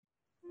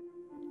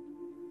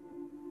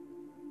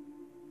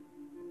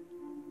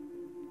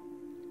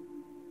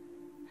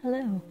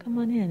Hello, come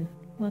on in.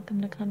 Welcome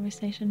to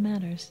Conversation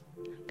Matters.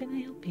 How can I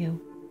help you?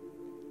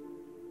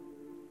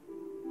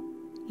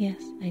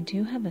 Yes, I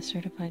do have a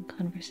certified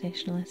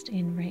conversationalist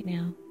in right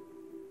now.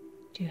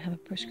 Do you have a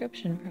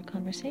prescription for a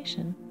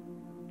conversation?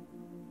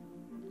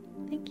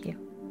 Thank you.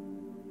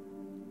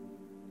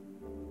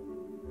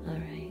 All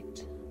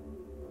right.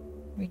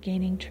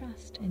 Regaining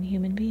trust in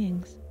human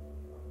beings.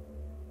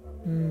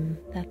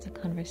 That's a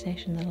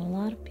conversation that a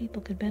lot of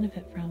people could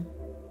benefit from,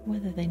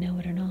 whether they know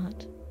it or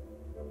not.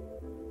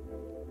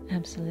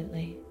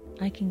 Absolutely.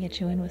 I can get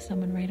you in with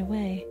someone right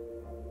away.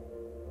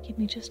 Give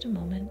me just a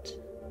moment.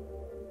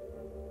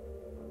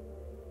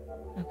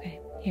 Okay,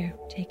 here,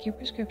 take your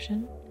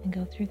prescription and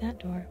go through that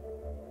door.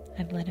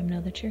 I've let him know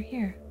that you're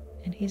here,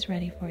 and he's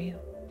ready for you.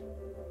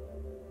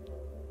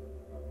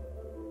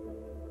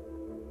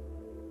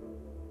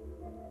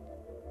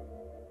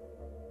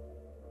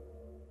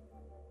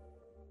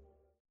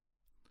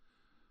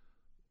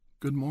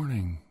 Good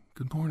morning.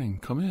 Good morning.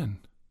 Come in.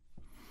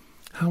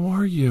 How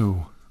are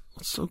you?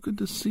 It's so good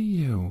to see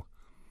you.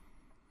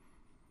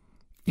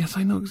 Yes,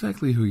 I know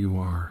exactly who you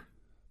are.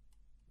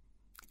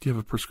 Do you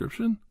have a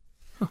prescription?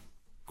 Oh,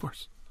 of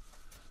course.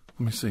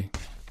 Let me see.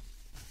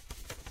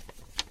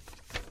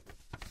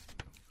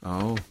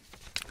 Oh,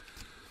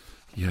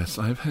 yes,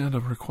 I've had a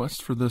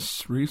request for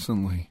this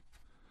recently.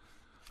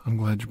 I'm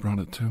glad you brought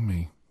it to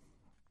me.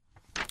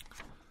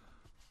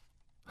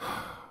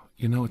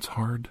 You know, it's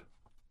hard.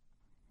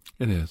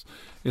 It is.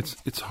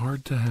 It's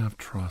hard to have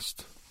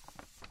trust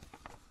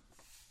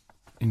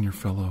in your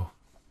fellow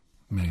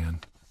man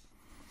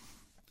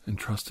and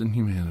trust in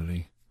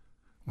humanity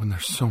when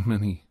there's so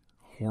many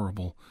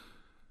horrible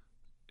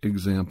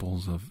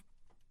examples of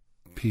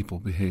people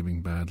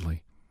behaving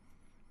badly.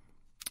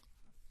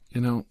 You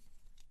know,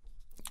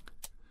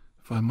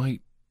 if I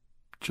might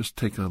just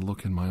take a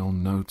look in my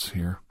own notes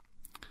here,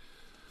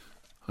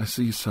 I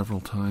see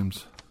several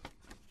times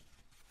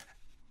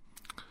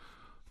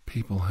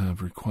people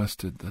have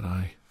requested that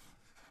I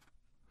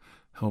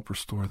help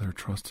restore their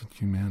trust in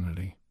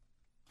humanity.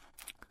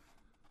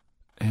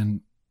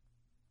 And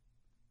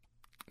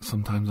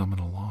sometimes I'm at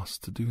a loss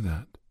to do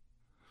that.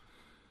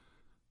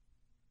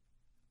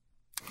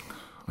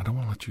 I don't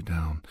want to let you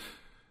down.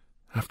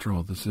 After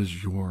all, this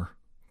is your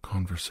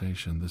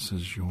conversation. This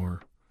is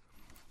your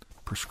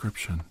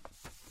prescription.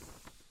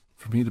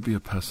 For me to be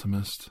a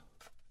pessimist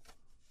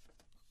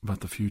about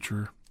the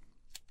future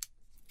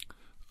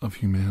of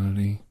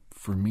humanity,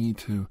 for me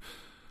to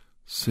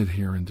sit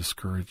here and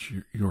discourage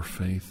your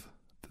faith,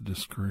 to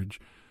discourage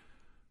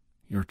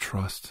your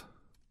trust,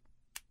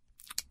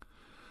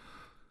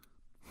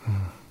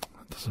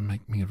 that doesn't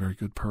make me a very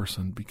good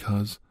person,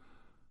 because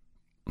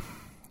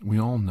we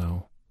all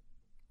know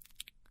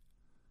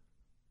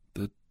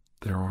that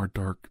there are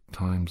dark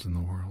times in the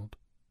world.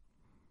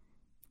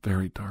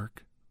 Very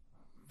dark,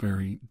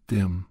 very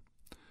dim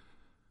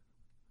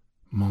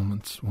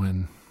moments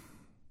when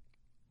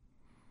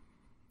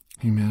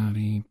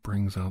humanity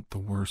brings out the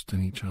worst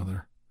in each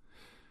other,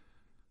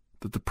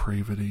 the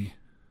depravity,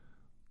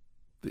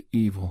 the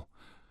evil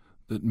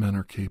that men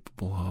are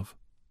capable of.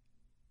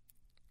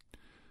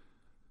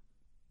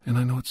 And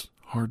I know it's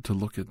hard to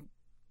look at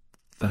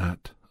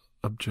that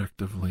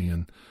objectively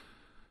and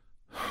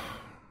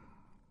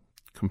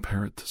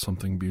compare it to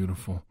something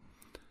beautiful.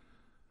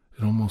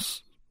 It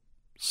almost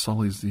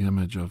sullies the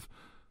image of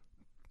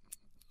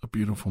a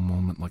beautiful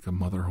moment like a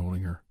mother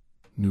holding her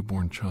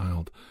newborn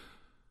child,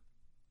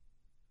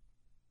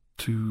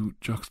 to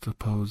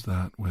juxtapose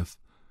that with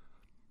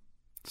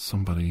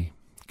somebody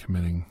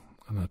committing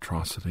an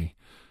atrocity.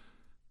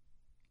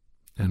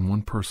 And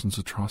one person's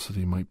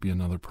atrocity might be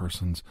another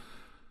person's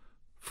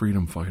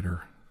freedom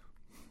fighter.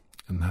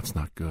 And that's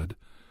not good.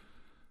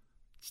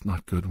 It's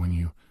not good when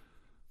you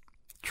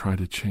try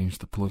to change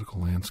the political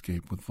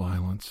landscape with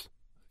violence,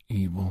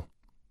 evil.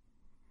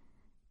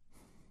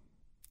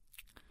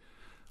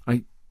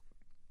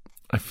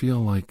 I feel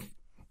like,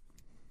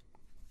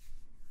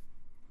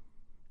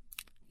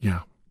 yeah,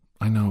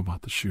 I know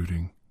about the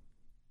shooting.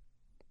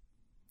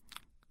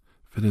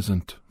 If it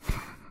isn't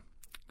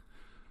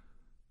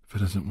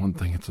one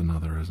thing, it's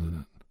another, isn't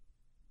it?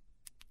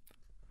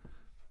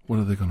 What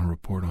are they going to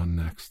report on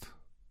next?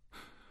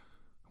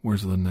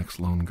 Where's the next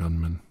lone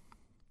gunman?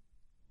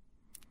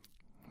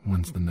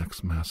 When's the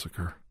next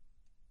massacre?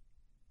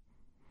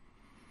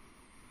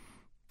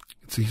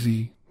 It's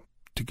easy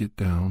to get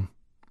down.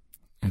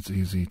 It's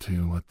easy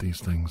to let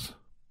these things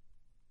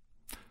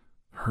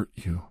hurt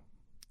you.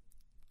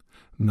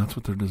 And that's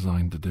what they're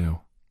designed to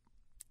do.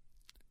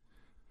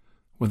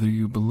 Whether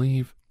you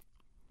believe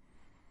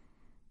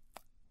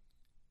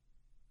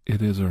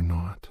it is or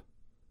not,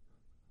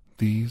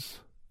 these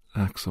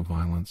acts of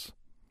violence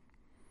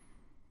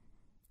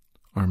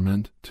are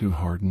meant to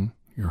harden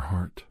your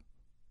heart,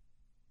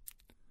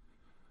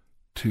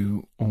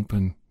 to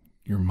open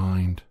your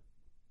mind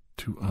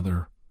to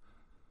other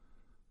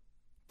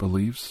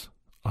beliefs,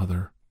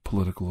 other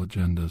political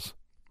agendas.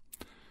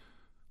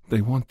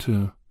 They want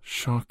to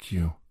shock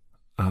you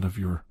out of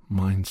your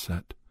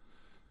mindset.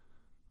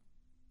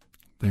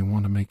 They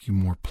want to make you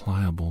more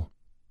pliable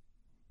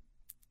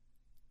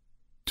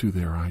to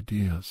their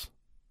ideas.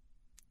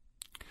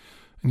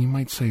 And you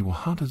might say, well,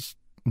 how does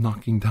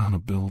knocking down a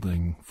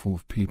building full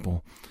of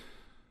people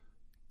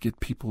get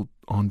people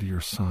onto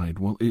your side?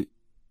 Well,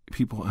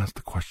 people ask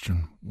the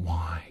question,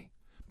 why?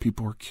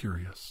 People are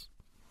curious.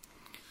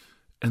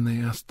 And they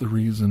ask the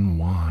reason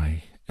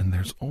why. And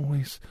there's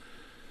always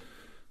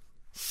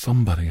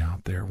somebody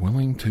out there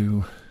willing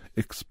to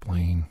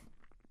explain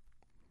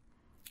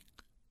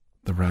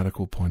the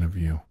radical point of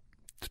view,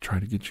 to try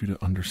to get you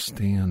to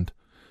understand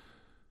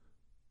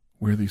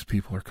where these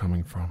people are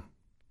coming from.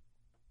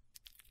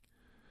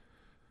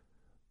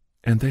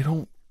 And they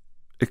don't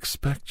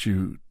expect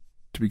you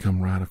to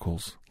become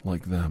radicals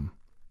like them.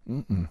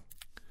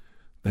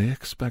 They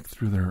expect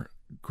through their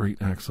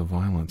great acts of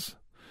violence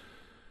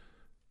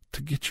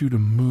to get you to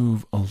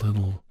move a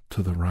little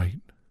to the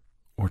right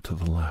or to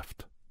the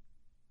left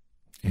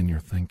in your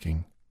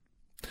thinking.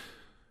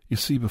 You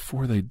see,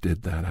 before they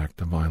did that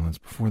act of violence,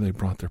 before they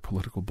brought their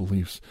political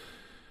beliefs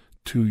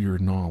to your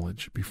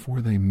knowledge,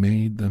 before they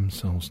made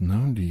themselves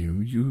known to you,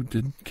 you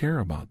didn't care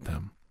about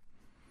them.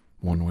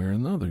 One way or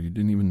another, you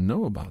didn't even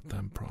know about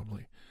them,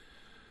 probably.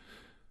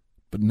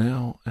 But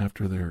now,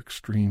 after their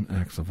extreme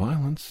acts of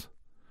violence,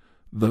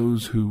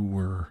 those who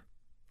were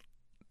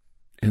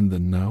in the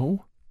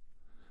know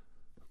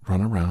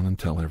run around and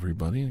tell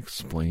everybody,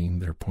 explain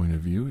their point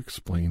of view,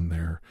 explain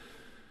their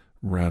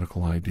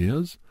radical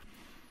ideas,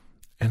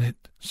 and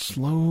it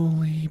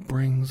slowly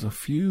brings a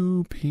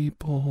few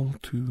people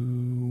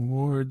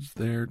towards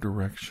their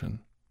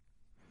direction.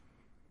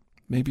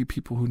 Maybe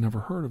people who never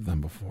heard of them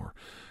before.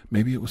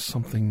 Maybe it was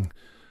something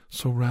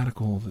so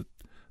radical that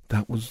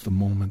that was the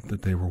moment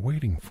that they were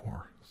waiting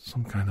for.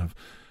 Some kind of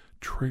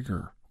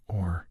trigger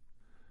or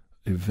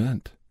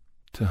event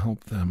to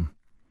help them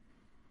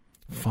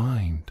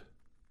find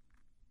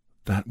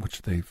that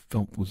which they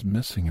felt was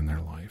missing in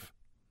their life.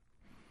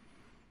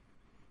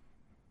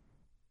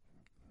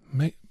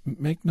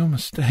 Make no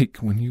mistake,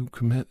 when you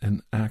commit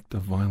an act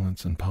of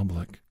violence in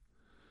public,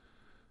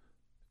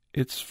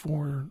 it's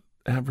for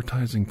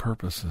advertising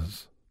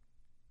purposes.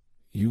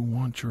 You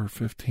want your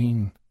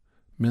 15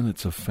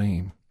 minutes of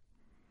fame.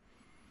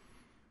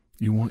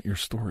 You want your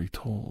story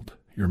told,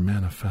 your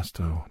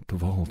manifesto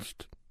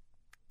divulged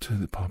to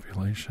the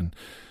population.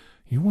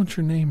 You want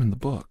your name in the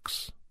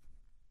books.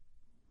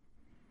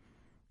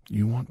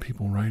 You want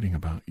people writing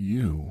about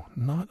you,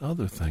 not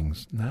other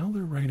things. Now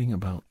they're writing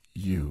about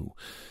you.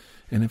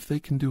 And if they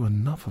can do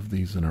enough of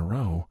these in a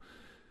row,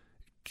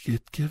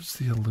 it gives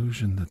the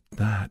illusion that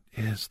that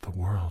is the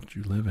world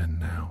you live in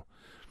now.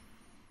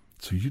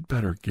 So you'd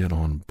better get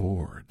on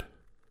board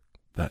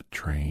that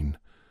train,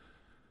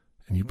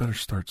 and you better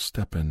start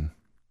stepping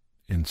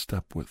in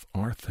step with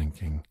our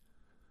thinking,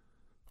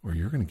 or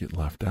you're going to get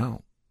left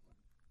out.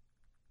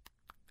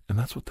 And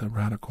that's what the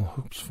radical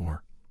hopes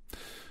for.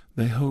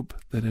 They hope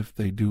that if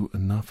they do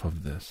enough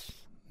of this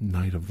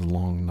Night of the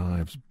Long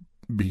Knives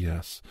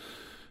BS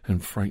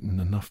and frighten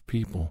enough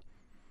people,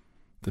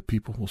 that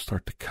people will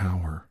start to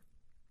cower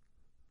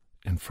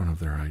in front of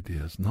their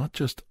ideas. Not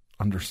just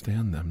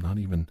understand them, not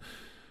even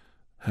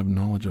have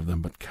knowledge of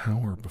them, but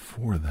cower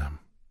before them.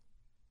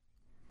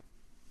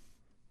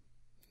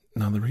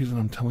 Now, the reason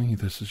I'm telling you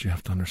this is you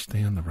have to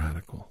understand the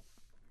radical,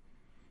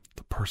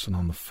 the person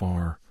on the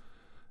far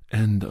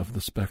end of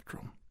the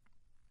spectrum.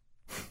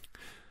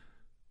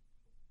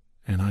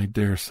 And I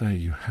dare say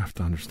you have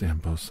to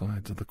understand both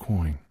sides of the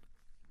coin.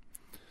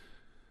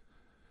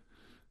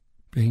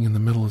 Being in the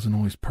middle isn't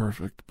always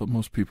perfect, but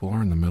most people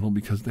are in the middle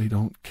because they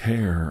don't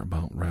care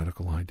about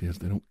radical ideas.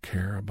 They don't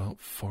care about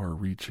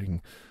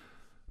far-reaching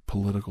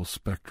political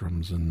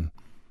spectrums and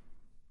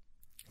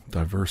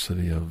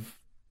diversity of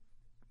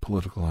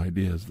political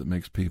ideas that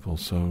makes people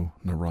so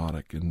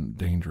neurotic and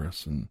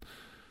dangerous and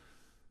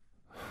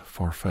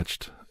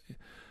far-fetched.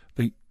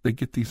 They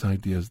get these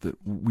ideas that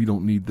we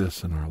don't need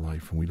this in our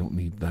life, and we don't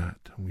need that,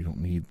 and we don't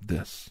need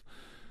this.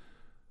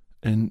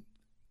 And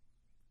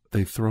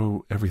they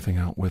throw everything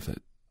out with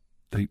it.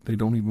 They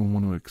don't even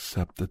want to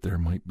accept that there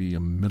might be a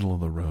middle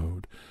of the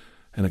road,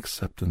 an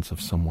acceptance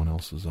of someone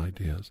else's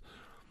ideas.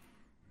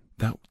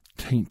 That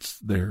taints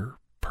their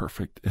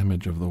perfect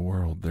image of the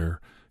world,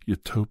 their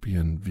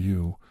utopian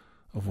view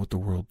of what the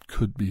world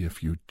could be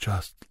if you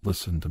just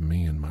listened to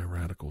me and my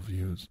radical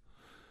views.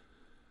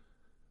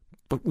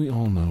 But we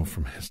all know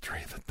from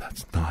history that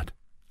that's not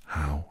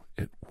how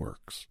it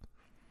works.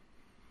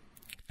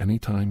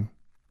 Anytime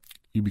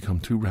you become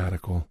too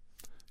radical,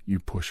 you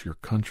push your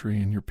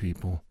country and your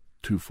people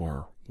too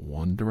far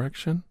one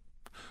direction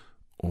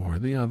or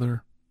the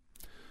other.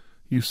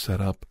 You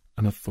set up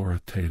an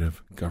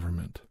authoritative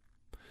government,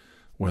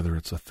 whether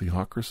it's a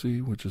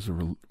theocracy, which is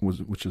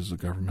a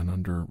government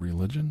under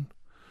religion,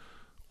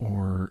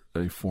 or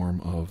a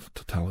form of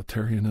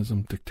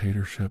totalitarianism,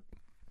 dictatorship,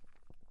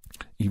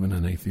 even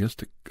an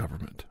atheistic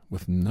government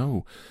with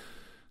no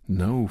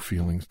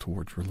feelings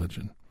towards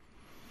religion.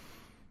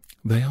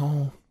 They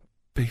all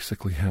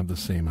basically have the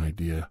same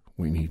idea.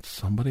 We need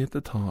somebody at the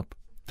top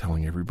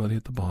telling everybody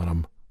at the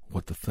bottom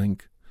what to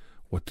think,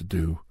 what to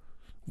do,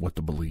 what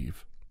to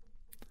believe.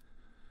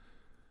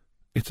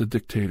 It's a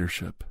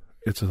dictatorship.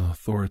 It's an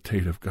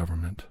authoritative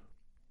government.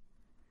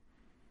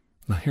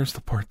 Now here's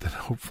the part that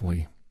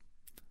hopefully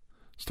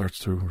starts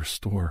to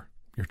restore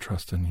your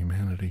trust in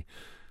humanity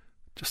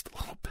just a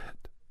little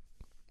bit.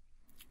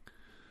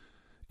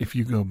 If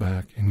you go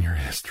back in your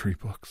history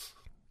books,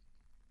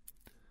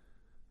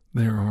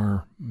 there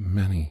are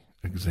many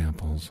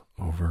examples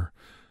over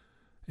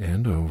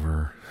and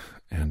over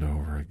and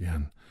over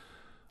again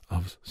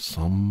of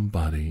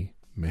somebody,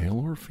 male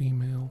or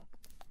female,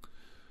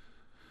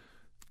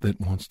 that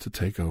wants to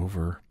take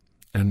over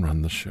and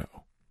run the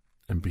show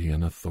and be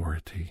an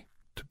authority,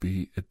 to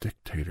be a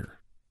dictator,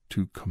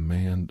 to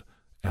command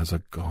as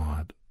a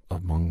god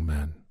among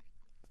men.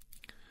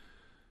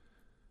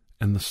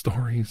 And the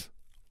stories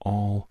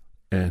all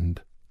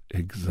end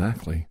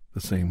exactly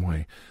the same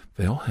way.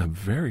 They all have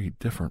very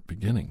different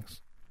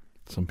beginnings.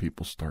 Some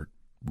people start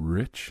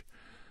rich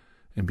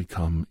and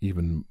become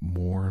even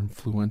more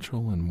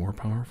influential and more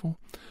powerful.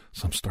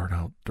 Some start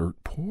out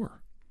dirt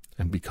poor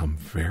and become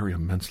very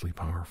immensely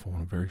powerful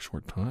in a very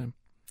short time.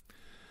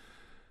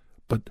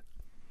 But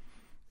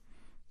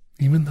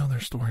even though their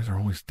stories are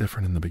always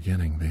different in the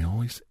beginning, they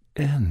always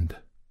end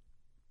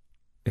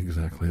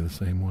exactly the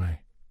same way.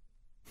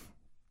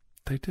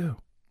 They do.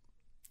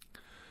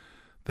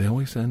 They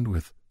always end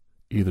with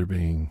either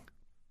being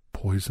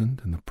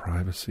poisoned in the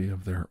privacy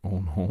of their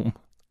own home,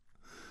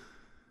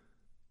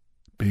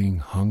 being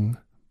hung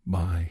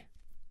by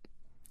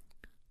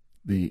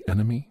the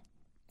enemy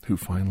who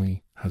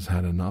finally has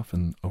had enough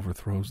and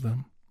overthrows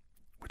them,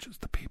 which is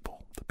the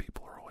people. The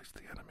people are always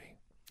the enemy.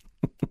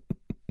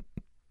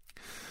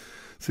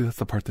 See, that's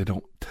the part they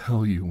don't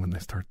tell you when they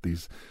start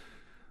these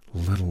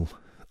little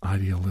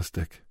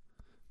idealistic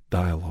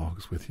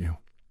dialogues with you.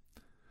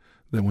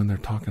 That when they're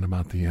talking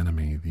about the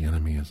enemy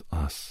is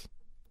us.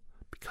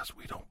 Because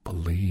we don't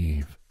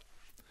believe.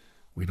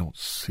 We don't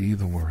see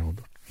the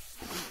world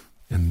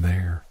in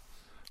their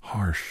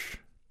harsh,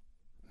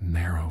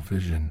 narrow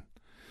vision.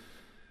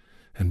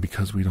 And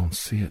because we don't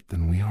see it,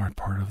 then we are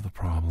part of the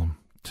problem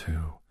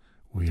too.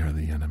 We are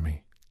the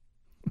enemy.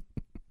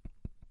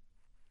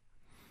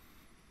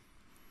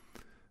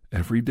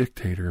 Every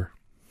dictator,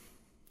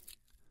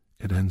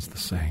 it ends the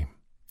same.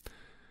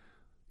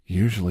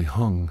 Usually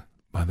hung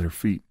by their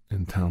feet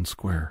in town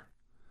square,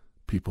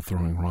 people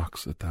throwing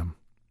rocks at them.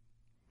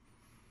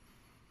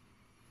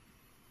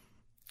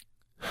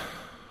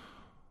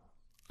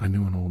 I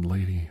knew an old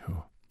lady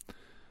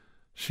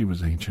she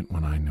was ancient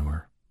when I knew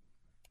her.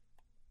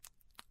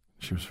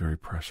 She was very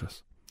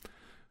precious.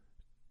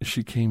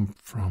 She came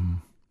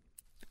from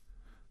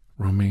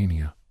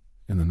Romania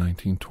in the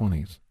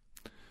 1920s.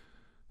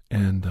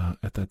 And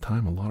at that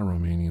time, a lot of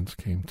Romanians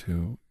came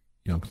to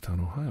Youngstown,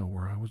 Ohio,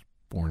 where I was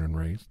born and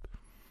raised.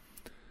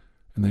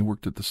 And they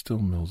worked at the steel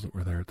mills that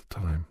were there at the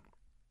time.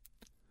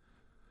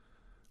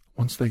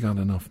 Once they got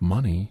enough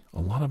money,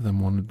 a lot of them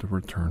wanted to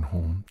return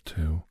home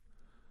to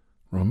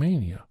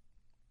Romania.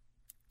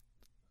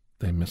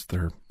 They missed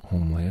their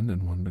homeland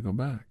and wanted to go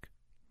back.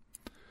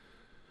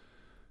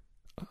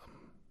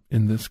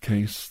 In this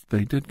case,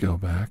 they did go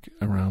back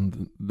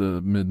around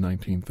the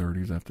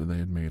mid-1930s after they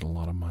had made a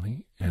lot of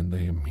money, and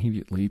they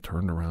immediately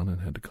turned around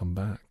and had to come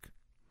back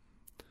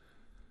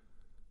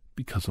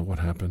because of what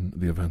happened,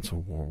 the events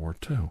of World War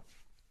II.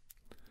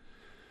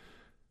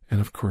 And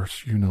of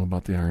course, you know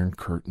about the Iron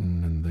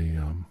Curtain and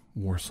the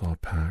Warsaw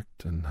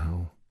Pact and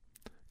how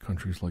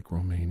countries like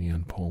Romania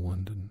and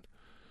Poland and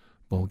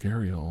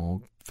Bulgaria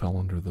all fell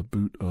under the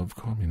boot of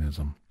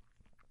communism.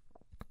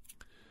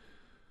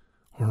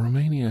 Well,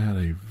 Romania had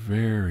a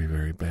very,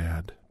 very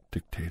bad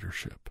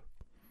dictatorship.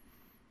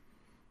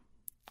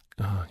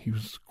 He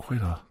was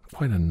quite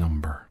a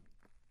number.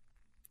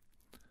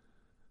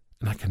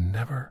 And I can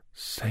never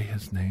say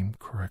his name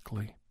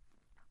correctly.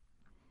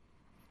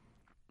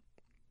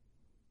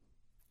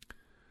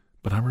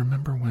 But I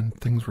remember when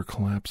things were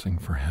collapsing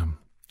for him,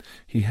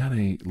 he had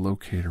a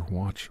locator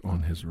watch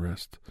on his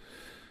wrist.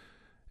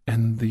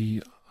 And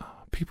the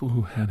people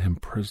who had him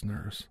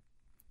prisoners,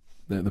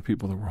 the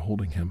people that were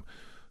holding him,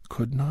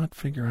 could not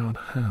figure out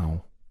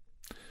how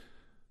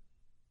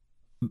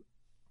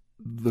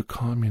the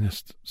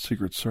communist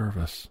secret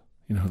service,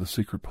 the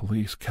secret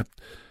police, kept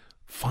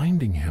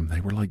finding him. They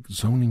were like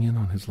zoning in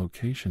on his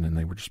location, and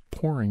they were just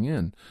pouring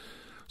in.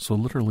 So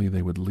literally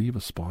they would leave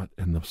a spot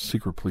and the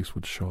secret police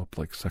would show up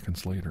like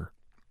seconds later.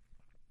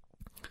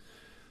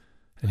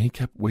 And he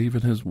kept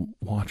waving his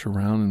watch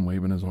around and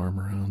waving his arm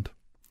around.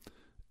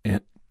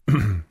 And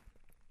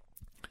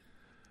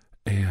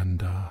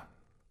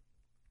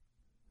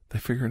they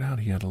figured out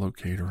he had a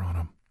locator on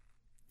him.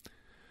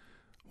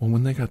 Well,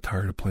 when they got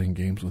tired of playing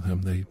games with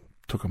him, they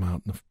took him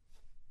out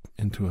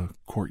into a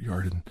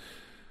courtyard and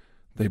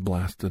they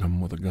blasted him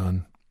with a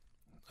gun.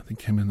 I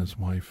think him and his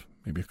wife,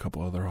 maybe a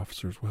couple other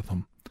officers with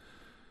him.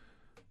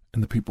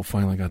 And the people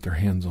finally got their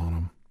hands on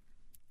him.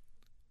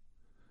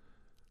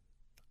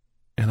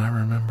 And I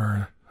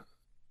remember,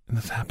 and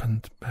this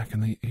happened back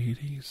in the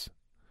 80s,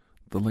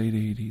 the late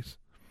 80s.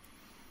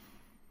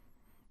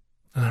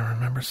 And I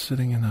remember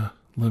sitting in a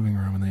living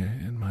room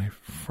in my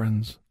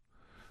friend's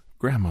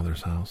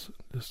grandmother's house.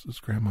 This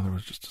grandmother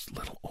was just this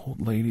little old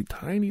lady,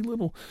 tiny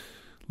little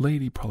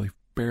lady, probably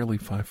barely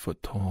 5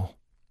 foot tall.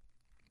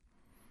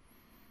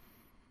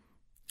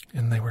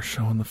 And they were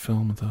showing the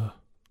film of the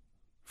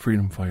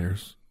freedom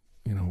fighters,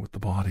 with the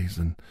bodies,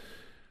 and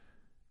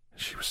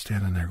she was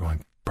standing there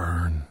going,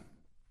 burn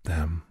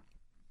them,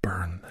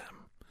 burn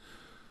them.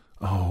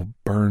 Oh,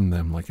 burn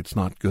them like it's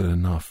not good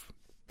enough.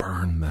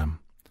 Burn them.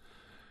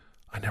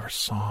 I never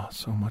saw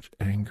so much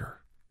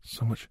anger,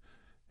 so much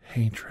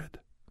hatred,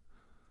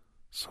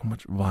 so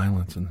much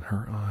violence in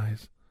her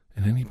eyes,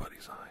 in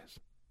anybody's eyes,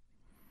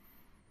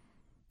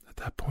 at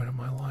that point in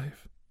my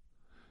life.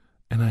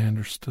 And I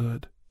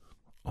understood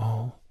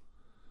all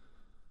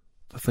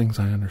the things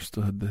I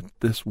understood, that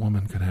this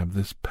woman could have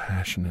this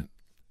passionate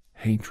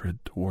hatred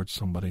towards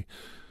somebody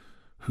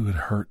who had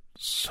hurt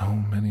so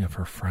many of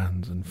her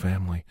friends and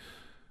family,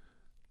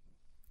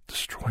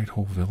 destroyed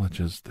whole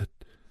villages that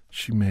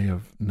she may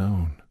have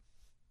known,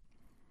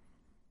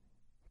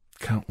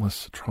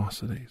 countless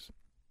atrocities.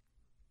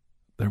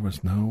 There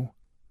was no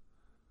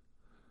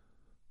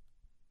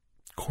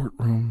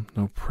courtroom,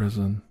 no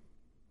prison,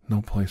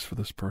 no place for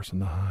this person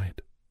to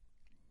hide.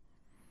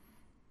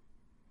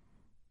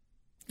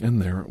 And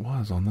there it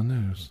was on the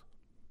news.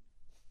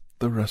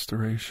 The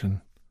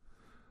restoration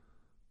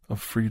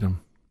of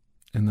freedom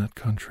in that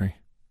country.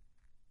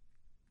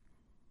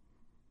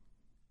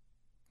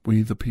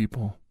 We the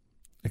people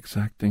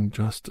exacting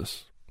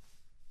justice.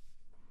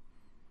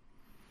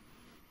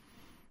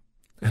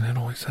 And it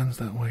always ends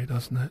that way,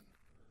 doesn't it?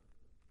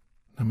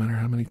 No matter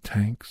how many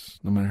tanks,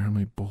 no matter how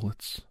many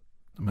bullets,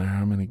 no matter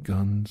how many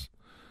guns,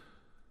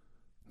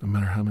 no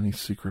matter how many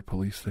secret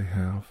police they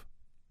have,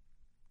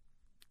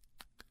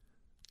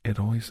 it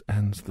always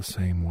ends the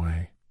same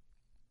way.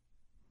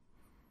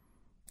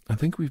 I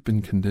think we've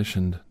been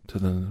conditioned to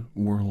the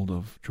world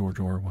of George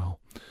Orwell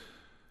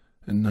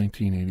in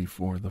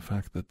 1984, the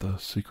fact that the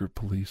secret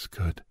police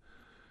could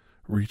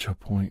reach a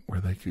point where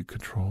they could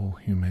control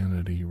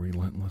humanity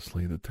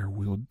relentlessly, that there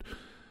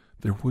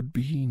would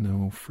be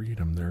no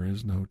freedom. There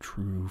is no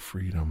true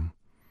freedom.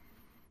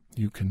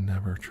 You can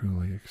never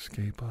truly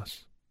escape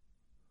us.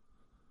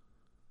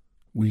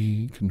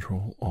 We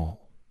control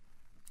all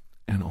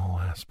and all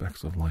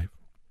aspects of life.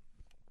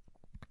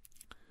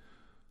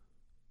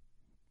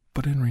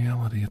 But in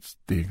reality, it's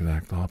the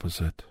exact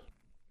opposite.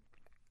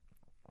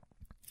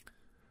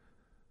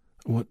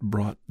 What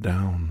brought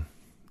down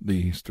the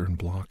Eastern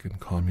Bloc and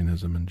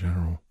communism in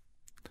general,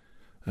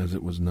 as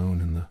it was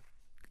known in the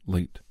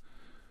late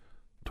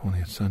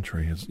 20th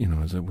century, as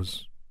it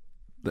was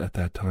at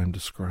that time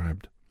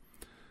described.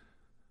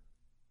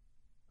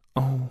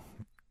 Oh,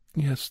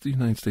 yes, the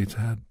United States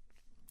had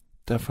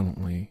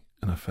definitely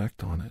an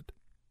effect on it.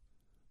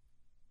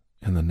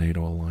 And the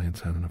NATO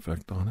alliance had an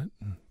effect on it,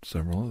 and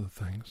several other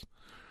things.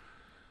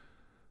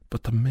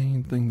 But the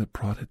main thing that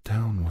brought it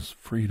down was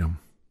freedom.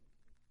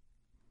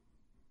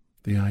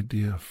 The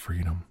idea of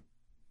freedom.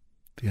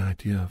 The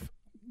idea of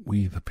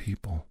we the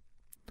people.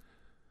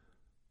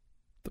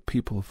 The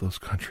people of those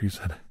countries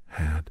had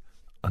had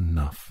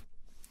enough.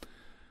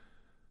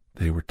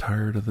 They were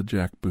tired of the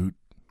jackboot.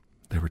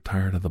 They were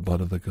tired of the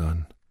butt of the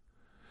gun.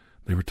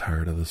 They were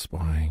tired of the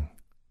spying.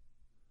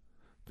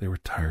 They were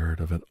tired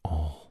of it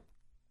all.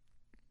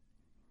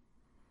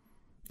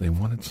 They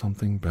wanted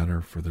something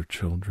better for their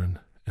children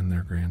and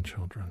their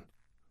grandchildren.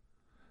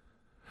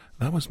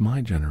 That was my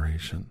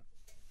generation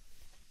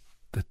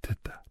that did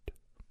that.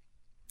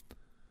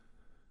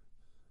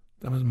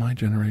 That was my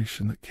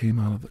generation that came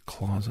out of the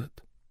closet,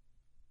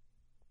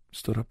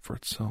 stood up for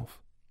itself,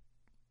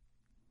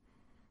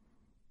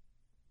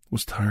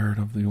 was tired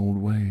of the old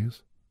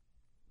ways,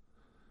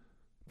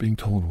 being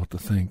told what to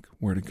think,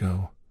 where to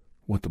go,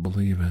 what to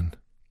believe in.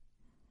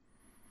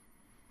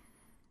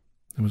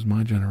 It was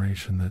my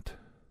generation that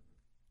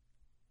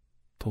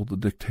told the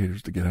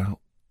dictators to get out,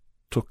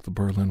 took the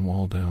Berlin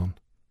Wall down,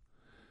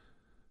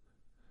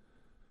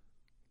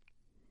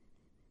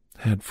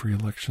 had free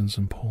elections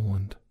in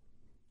Poland.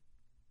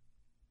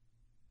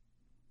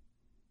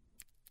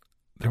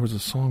 There was a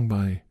song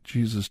by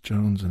Jesus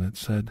Jones, and it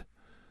said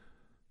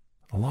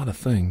a lot of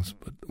things,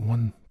 but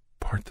one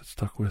part that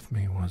stuck with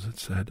me was it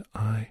said,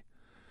 I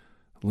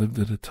lived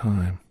at a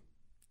time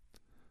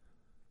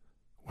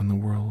when the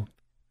world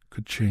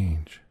could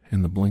change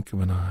in the blink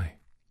of an eye.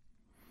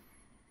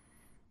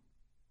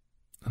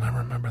 And I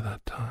remember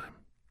that time.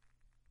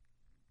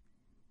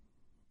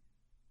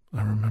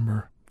 I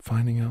remember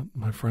finding out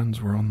my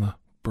friends were on the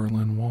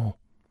Berlin Wall.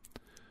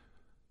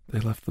 They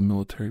left the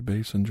military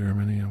base in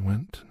Germany and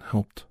went and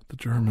helped the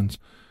Germans,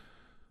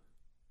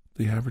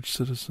 the average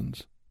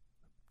citizens,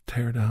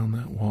 tear down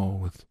that wall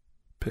with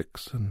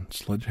picks and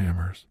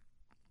sledgehammers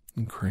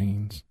and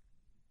cranes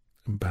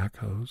and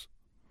backhoes.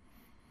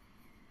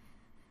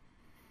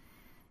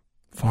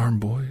 Farm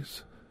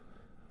boys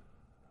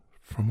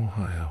from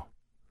Ohio,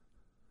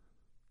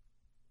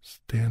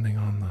 standing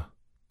on the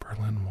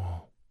Berlin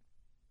Wall,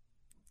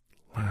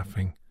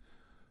 laughing,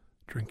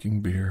 drinking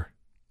beer,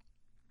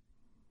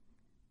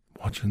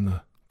 watching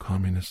the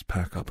communists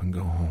pack up and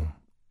go home.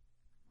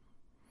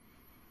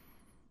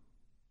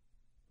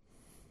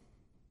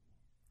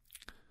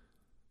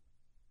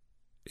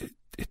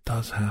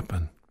 does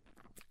happen.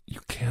 You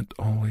can't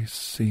always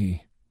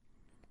see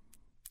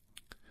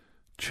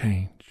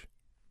change.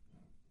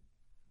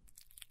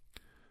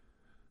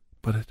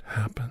 But it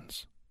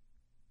happens.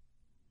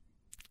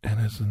 And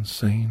as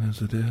insane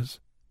as it is,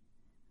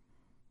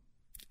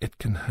 it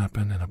can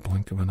happen in a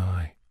blink of an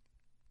eye.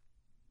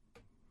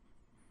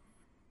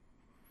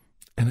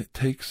 And it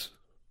takes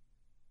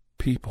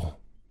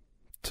people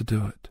to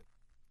do it.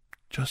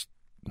 Just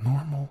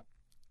normal,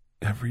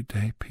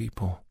 everyday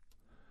people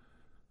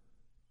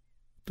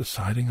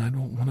deciding I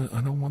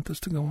don't want this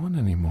to go on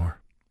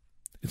anymore.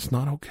 It's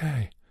not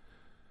okay.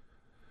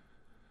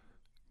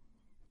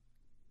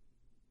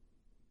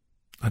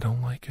 I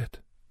don't like it.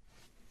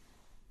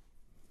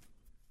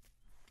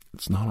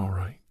 It's not all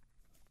right.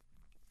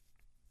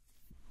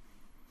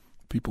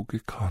 People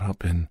get caught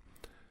up in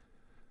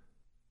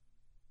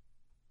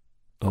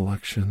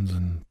elections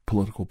and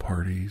political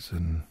parties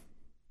and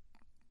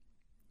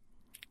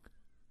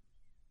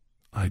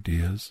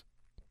ideas,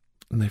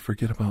 and they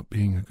forget about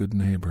being a good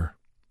neighbor.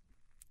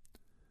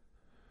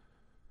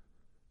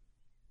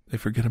 They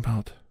forget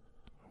about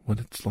what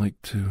it's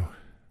like to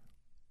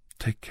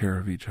take care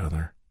of each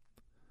other,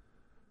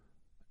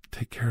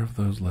 take care of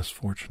those less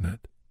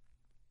fortunate,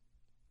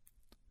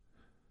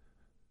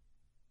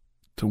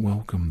 to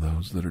welcome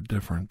those that are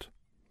different,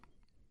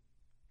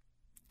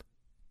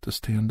 to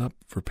stand up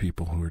for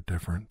people who are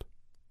different.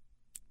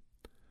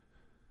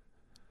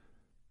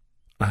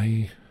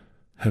 I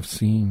have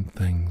seen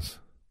things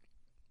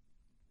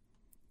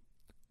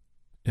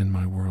in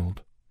my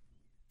world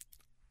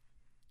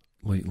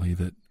lately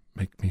that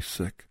make me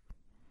sick,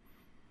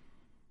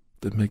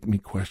 that make me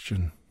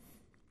question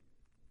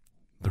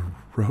the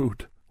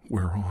road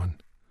we're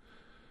on.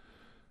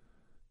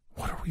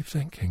 What are we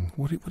thinking?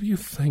 What do you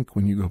think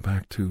when you go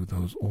back to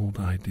those old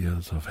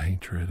ideas of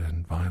hatred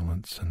and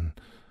violence and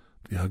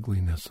the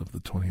ugliness of the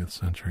 20th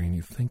century, and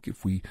you think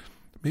if we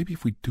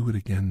do it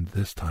again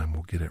this time,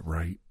 we'll get it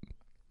right?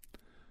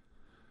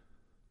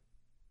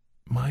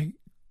 My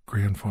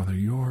grandfather,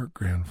 your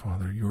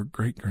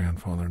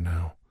great-grandfather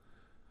now,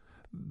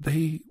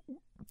 they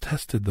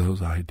tested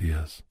those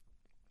ideas.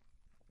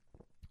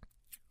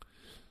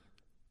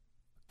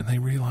 And they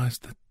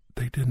realized that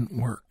they didn't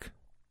work.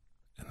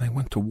 And they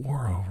went to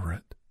war over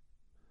it.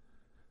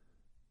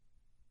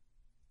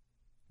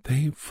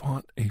 They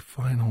fought a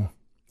final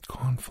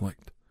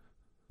conflict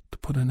to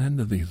put an end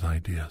to these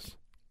ideas.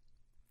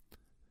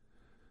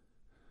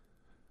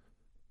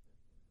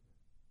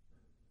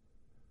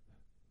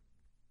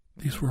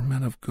 These were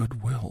men of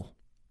goodwill.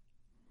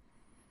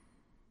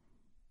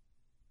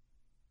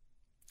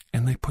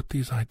 And they put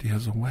these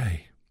ideas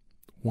away.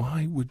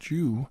 Why would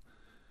you,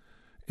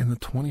 in the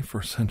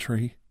 21st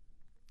century,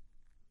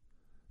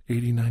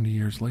 80, 90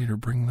 years later,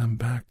 bring them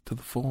back to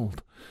the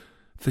fold,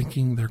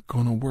 thinking they're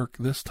going to work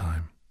this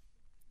time?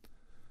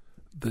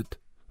 That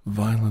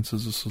violence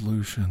is a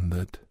solution,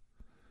 that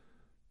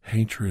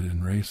hatred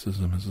and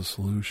racism is a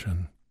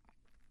solution,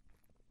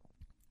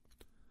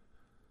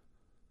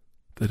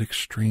 that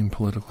extreme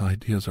political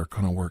ideas are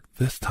going to work.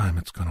 This time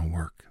it's going to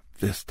work.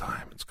 This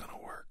time it's going to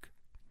work.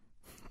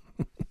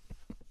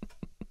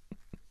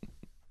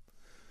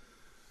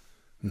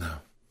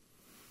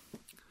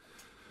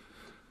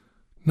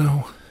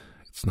 No,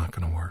 it's not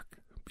going to work,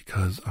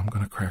 because I'm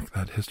going to crack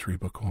that history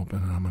book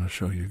open and I'm going to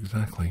show you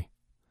exactly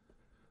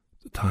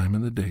the time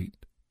and the date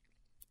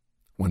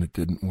when it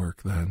didn't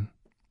work then.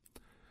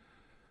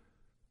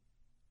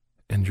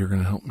 And you're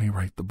going to help me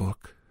write the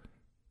book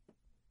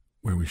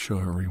where we show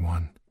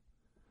everyone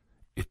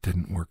it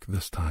didn't work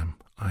this time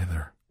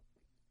either.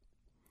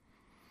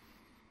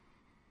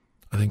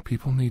 I think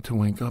people need to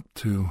wake up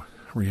to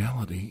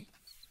reality.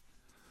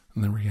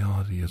 And the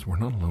reality is we're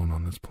not alone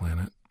on this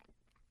planet.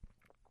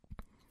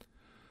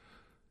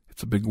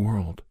 It's a big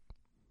world,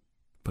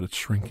 but it's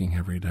shrinking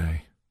every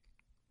day.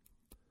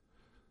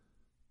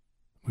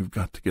 We've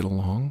got to get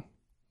along,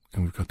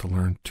 and we've got to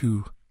learn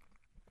to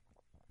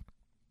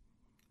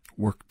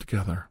work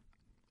together.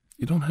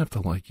 You don't have to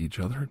like each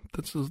other.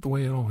 This is the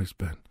way it's always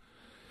been.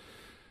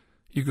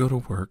 You go to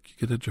work,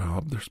 you get a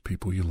job, there's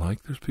people you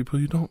like, there's people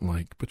you don't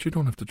like, but you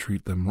don't have to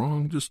treat them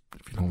wrong. Just,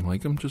 if you don't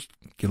like them, just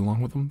get along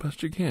with them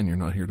best you can. You're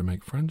not here to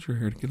make friends, you're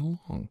here to get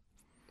along.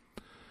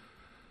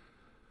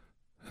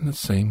 And the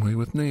same way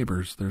with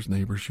neighbors. There's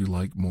neighbors you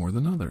like more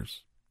than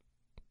others,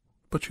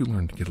 but you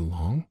learn to get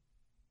along.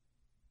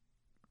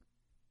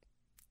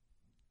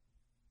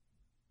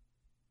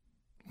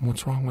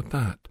 What's wrong with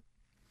that?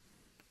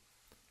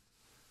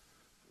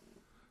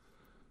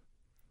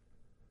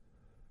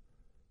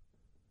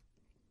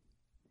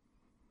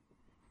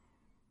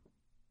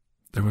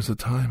 There was a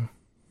time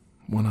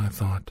when I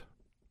thought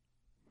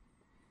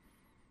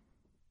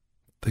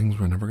things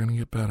were never going to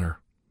get better.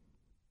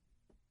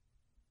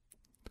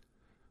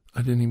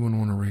 I didn't even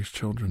want to raise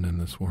children in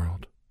this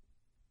world.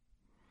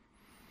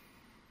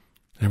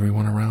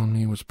 Everyone around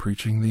me was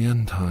preaching the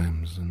end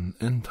times and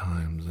end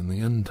times and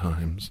the end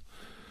times.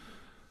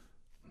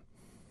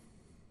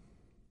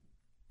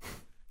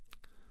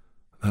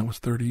 That was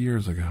 30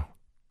 years ago.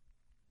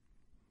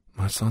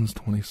 My son's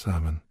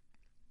 27.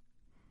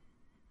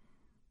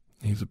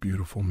 He's a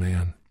beautiful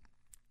man,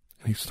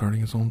 and he's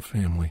starting his own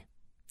family.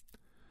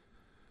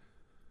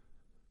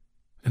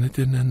 And it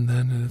didn't end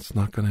then, and it's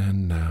not going to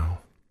end now.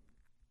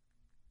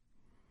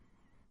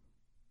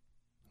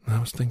 And I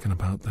was thinking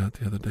about that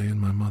the other day, and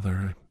my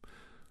mother, I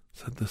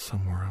said this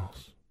somewhere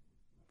else,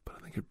 but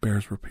I think it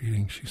bears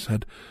repeating. She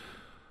said,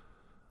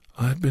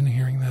 I've been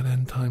hearing that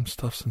end time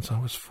stuff since I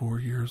was 4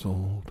 years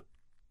old.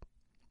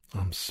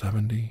 I'm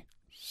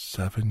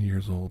 77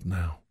 years old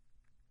now.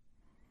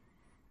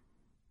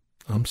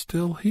 I'm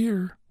still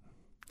here.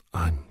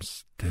 I'm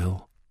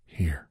still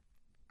here.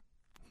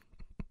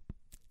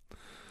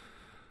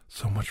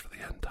 So much for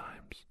the end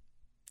times.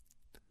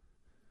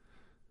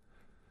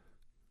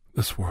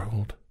 This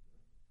world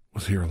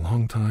was here a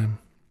long time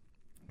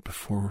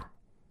before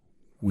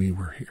we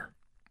were here.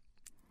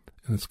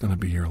 And it's going to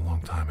be here a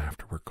long time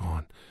after we're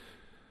gone.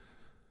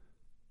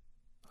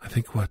 I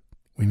think what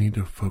we need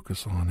to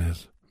focus on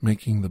is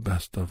making the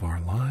best of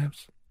our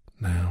lives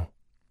now,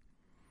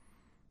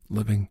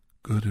 living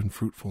good and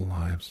fruitful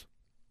lives,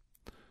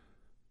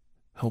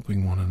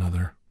 helping one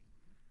another.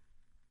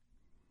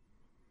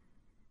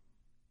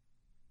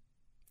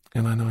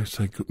 And I know I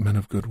say men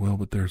of goodwill,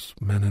 but there's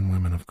men and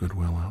women of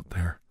goodwill out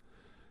there.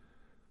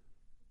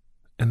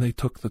 And they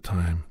took the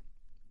time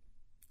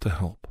to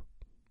help.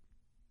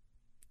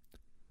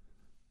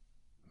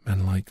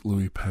 Men like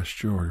Louis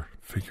Pasteur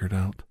figured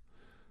out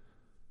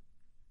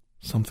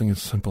something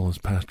as simple as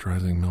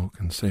pasteurizing milk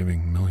and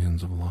saving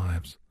millions of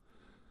lives.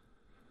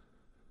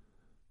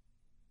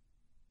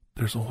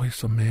 There's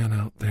always a man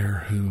out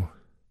there who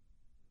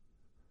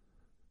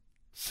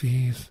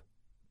sees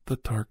the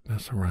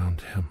darkness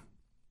around him,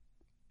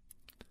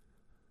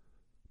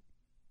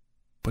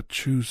 but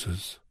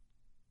chooses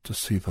to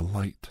see the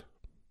light.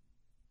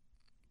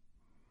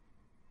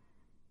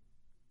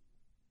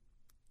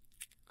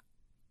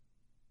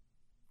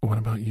 What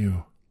about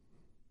you?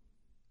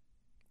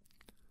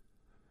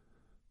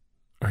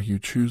 Are you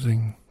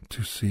choosing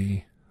to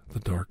see the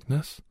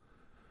darkness,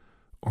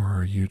 or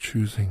are you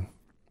choosing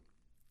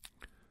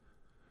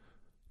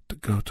to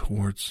go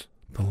towards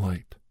the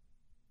light?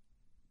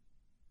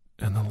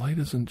 And the light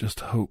isn't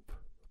just hope.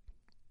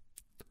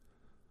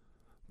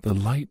 The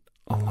light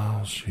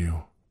allows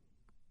you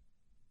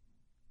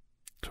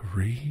to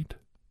read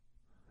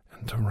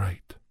and to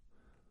write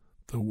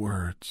the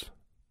words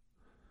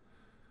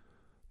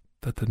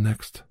that the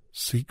next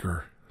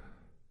seeker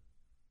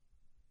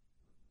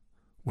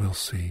will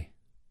see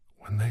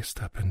when they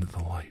step into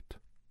the light.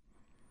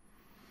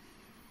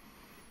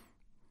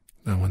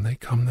 Now, when they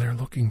come there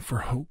looking for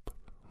hope,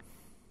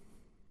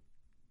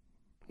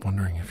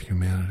 wondering if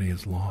humanity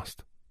is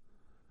lost,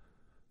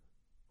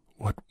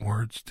 what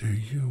words do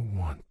you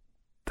want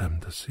them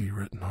to see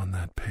written on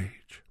that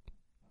page?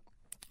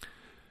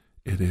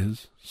 It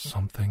is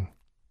something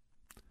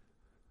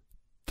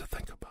to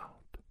think about.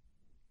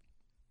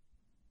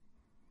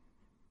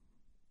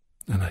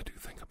 And I do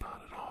think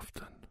about it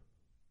often.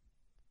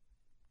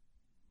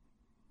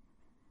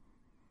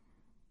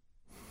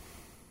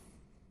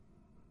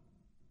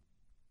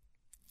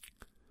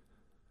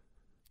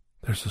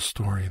 There's a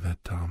story that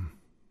I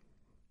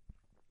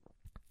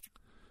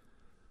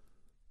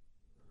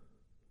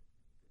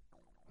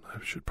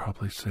should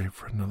probably save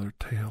for another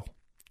tale.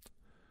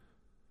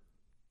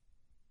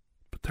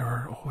 But there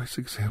are always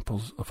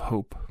examples of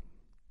hope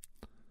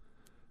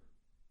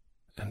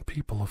and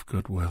people of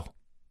goodwill.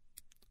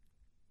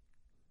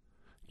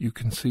 You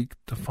can seek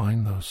to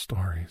find those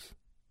stories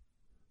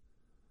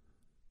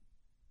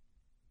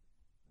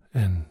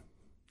and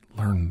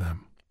learn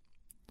them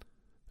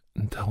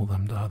and tell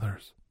them to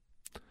others.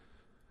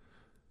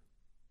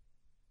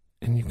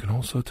 And you can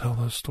also tell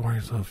those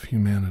stories of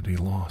humanity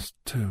lost,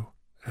 too,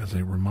 as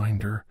a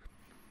reminder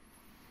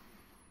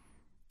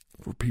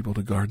for people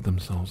to guard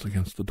themselves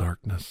against the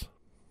darkness.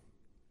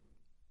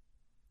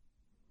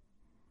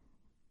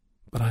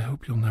 But I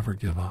hope you'll never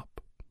give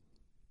up.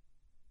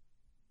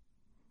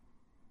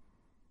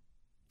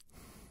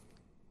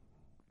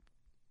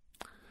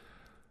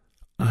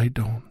 I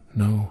don't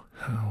know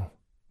how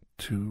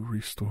to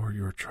restore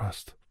your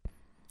trust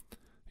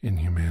in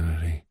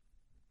humanity,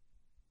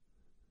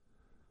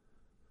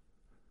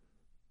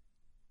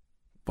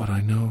 but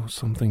I know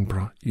something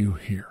brought you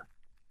here.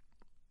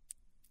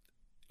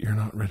 You're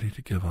not ready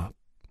to give up,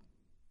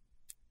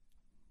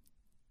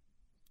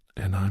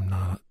 and I'm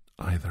not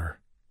either.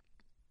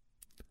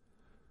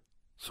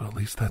 So at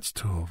least that's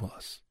two of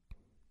us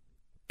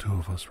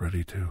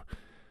ready to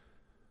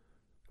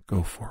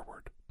go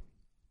forward.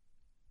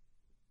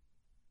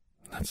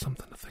 That's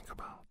something to think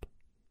about.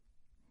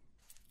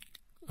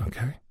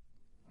 Okay?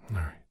 All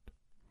right.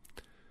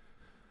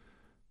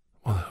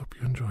 Well, I hope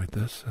you enjoyed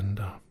this, and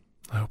I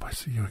hope I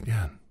see you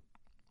again.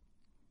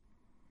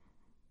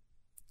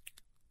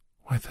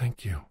 Why,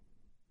 thank you.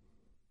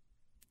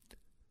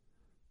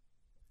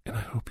 And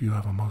I hope you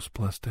have a most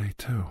blessed day,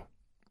 too.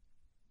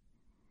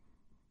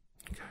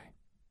 Okay.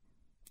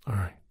 All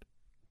right.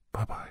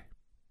 Bye-bye.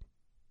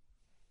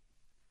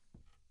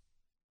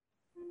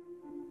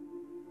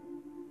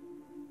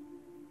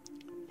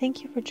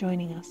 Thank you for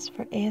joining us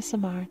for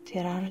ASMR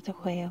Tirar de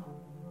Juego.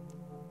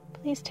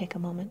 Please take a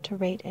moment to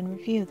rate and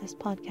review this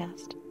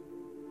podcast.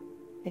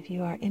 If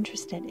you are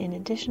interested in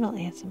additional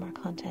ASMR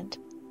content,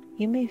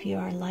 you may view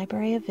our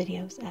library of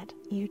videos at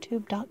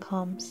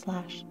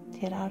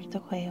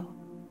youtube.com/tirardejuego.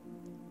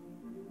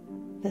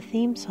 The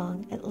theme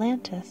song,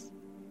 Atlantis,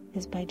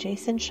 is by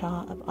Jason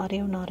Shaw of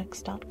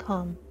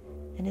Audionautics.com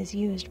and is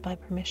used by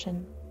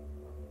permission.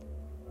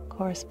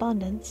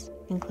 Correspondence,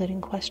 including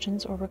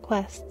questions or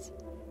requests,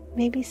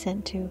 may be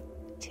sent to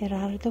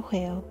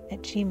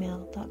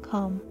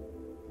tirardejuego@gmail.com.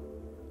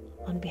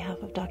 On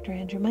behalf of Dr.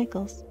 Andrew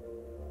Michaels,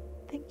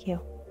 thank you.